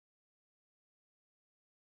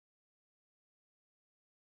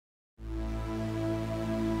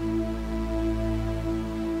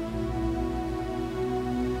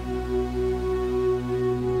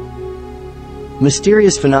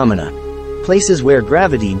Mysterious phenomena. Places where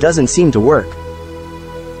gravity doesn't seem to work.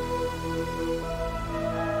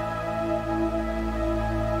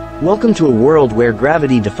 Welcome to a world where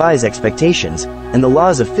gravity defies expectations, and the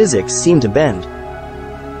laws of physics seem to bend.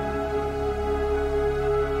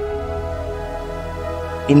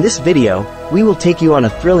 In this video, we will take you on a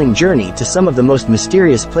thrilling journey to some of the most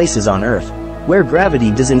mysterious places on Earth, where gravity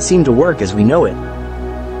doesn't seem to work as we know it.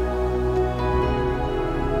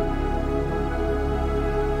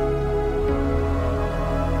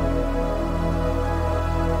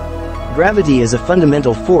 Gravity is a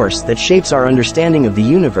fundamental force that shapes our understanding of the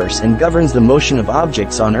universe and governs the motion of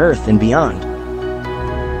objects on Earth and beyond.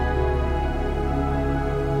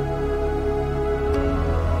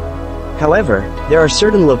 However, there are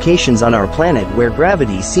certain locations on our planet where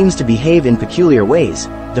gravity seems to behave in peculiar ways,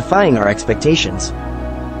 defying our expectations.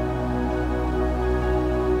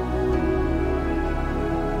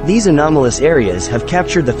 These anomalous areas have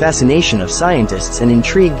captured the fascination of scientists and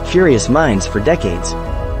intrigued curious minds for decades.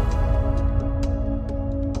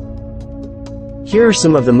 Here are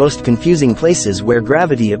some of the most confusing places where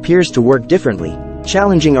gravity appears to work differently,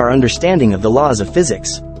 challenging our understanding of the laws of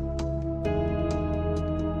physics.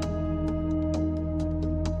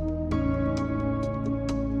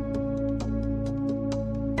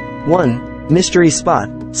 (1) Mystery Spot,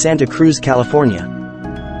 Santa Cruz, California.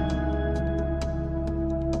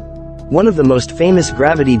 One of the most famous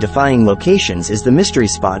gravity-defying locations is the Mystery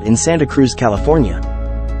Spot in Santa Cruz, California.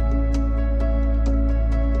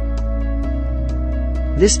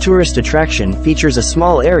 This tourist attraction features a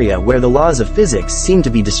small area where the laws of physics seem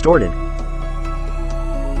to be distorted.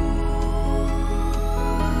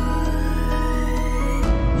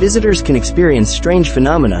 Visitors can experience strange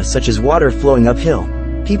phenomena such as water flowing uphill,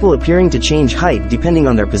 people appearing to change height depending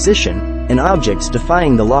on their position, and objects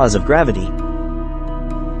defying the laws of gravity.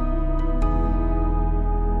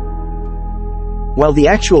 While the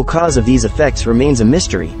actual cause of these effects remains a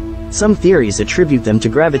mystery, some theories attribute them to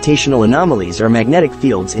gravitational anomalies or magnetic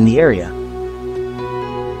fields in the area.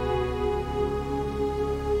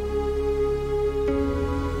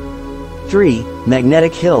 (3)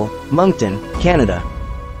 Magnetic Hill, Moncton, Canada.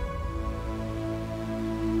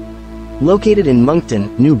 Located in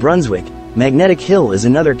Moncton, New Brunswick, Magnetic Hill is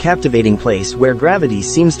another captivating place where gravity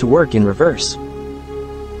seems to work in reverse.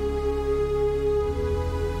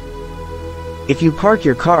 If you park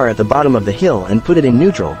your car at the bottom of the hill and put it in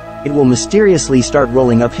neutral, it will mysteriously start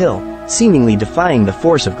rolling uphill, seemingly defying the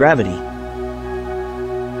force of gravity.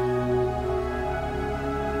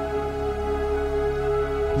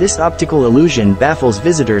 This optical illusion baffles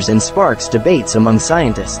visitors and sparks debates among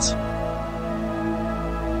scientists.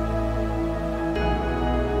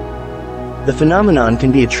 The phenomenon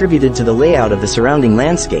can be attributed to the layout of the surrounding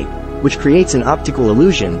landscape, which creates an optical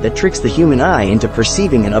illusion that tricks the human eye into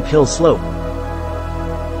perceiving an uphill slope.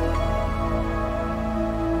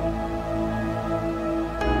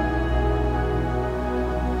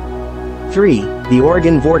 (3) The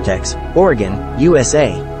Oregon Vortex, Oregon,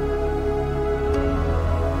 USA.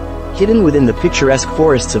 Hidden within the picturesque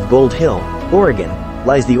forests of Gold Hill, Oregon,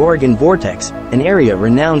 lies the Oregon Vortex, an area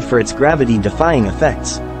renowned for its gravity-defying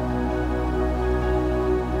effects.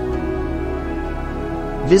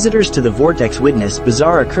 Visitors to the vortex witness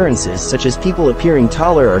bizarre occurrences such as people appearing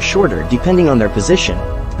taller or shorter depending on their position,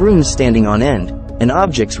 brooms standing on end, and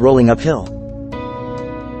objects rolling uphill.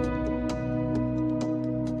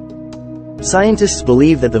 Scientists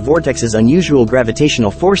believe that the vortex's unusual gravitational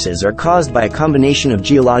forces are caused by a combination of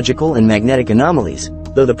geological and magnetic anomalies,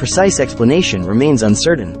 though the precise explanation remains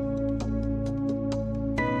uncertain.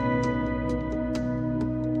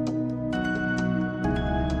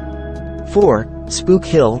 (4) Spook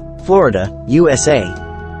Hill, Florida, USA.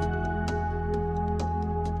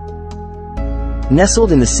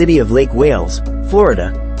 Nestled in the city of Lake Wales,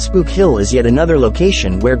 Florida, Spook Hill is yet another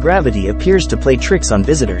location where gravity appears to play tricks on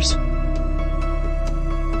visitors.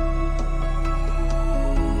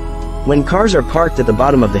 When cars are parked at the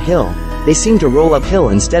bottom of the hill, they seem to roll uphill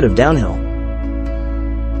instead of downhill.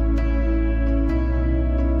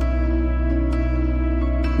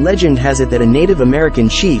 Legend has it that a Native American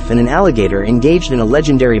chief and an alligator engaged in a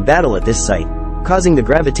legendary battle at this site, causing the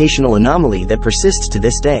gravitational anomaly that persists to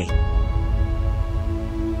this day.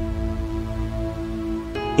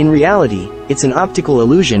 In reality, it's an optical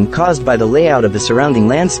illusion caused by the layout of the surrounding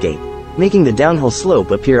landscape, making the downhill slope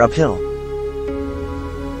appear uphill.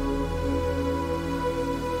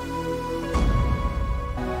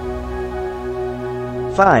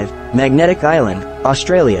 (5) Magnetic Island,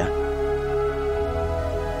 Australia.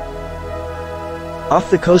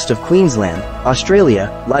 Off the coast of Queensland,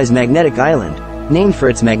 Australia, lies Magnetic Island, named for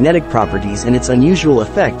its magnetic properties and its unusual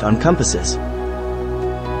effect on compasses.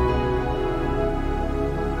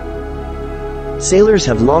 Sailors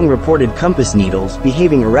have long reported compass needles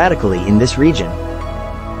behaving erratically in this region.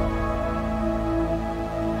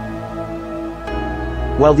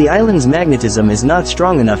 While the island's magnetism is not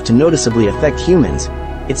strong enough to noticeably affect humans,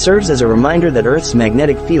 it serves as a reminder that Earth's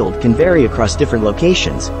magnetic field can vary across different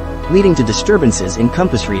locations, leading to disturbances in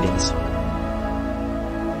compass readings.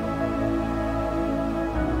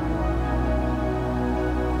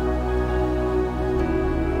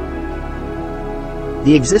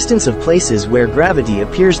 The existence of places where gravity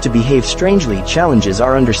appears to behave strangely challenges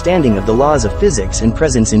our understanding of the laws of physics and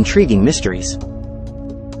presents intriguing mysteries.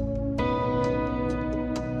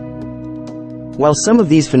 While some of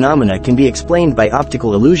these phenomena can be explained by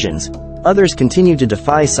optical illusions, others continue to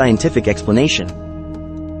defy scientific explanation.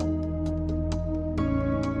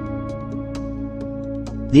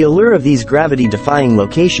 The allure of these gravity-defying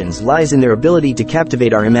locations lies in their ability to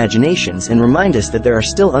captivate our imaginations and remind us that there are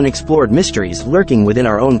still unexplored mysteries lurking within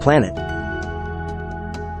our own planet.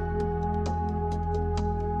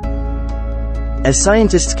 As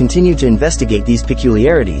scientists continue to investigate these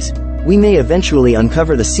peculiarities, we may eventually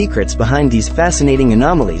uncover the secrets behind these fascinating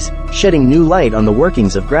anomalies, shedding new light on the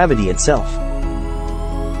workings of gravity itself.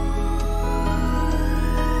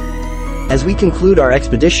 As we conclude our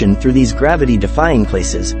expedition through these gravity-defying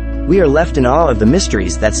places, we are left in awe of the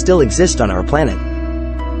mysteries that still exist on our planet.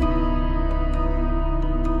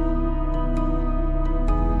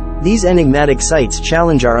 These enigmatic sights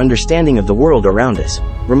challenge our understanding of the world around us,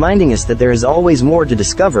 reminding us that there is always more to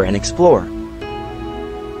discover and explore.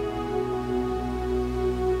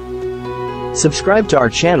 Subscribe to our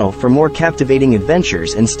channel for more captivating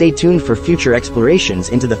adventures and stay tuned for future explorations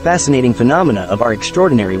into the fascinating phenomena of our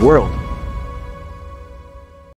extraordinary world.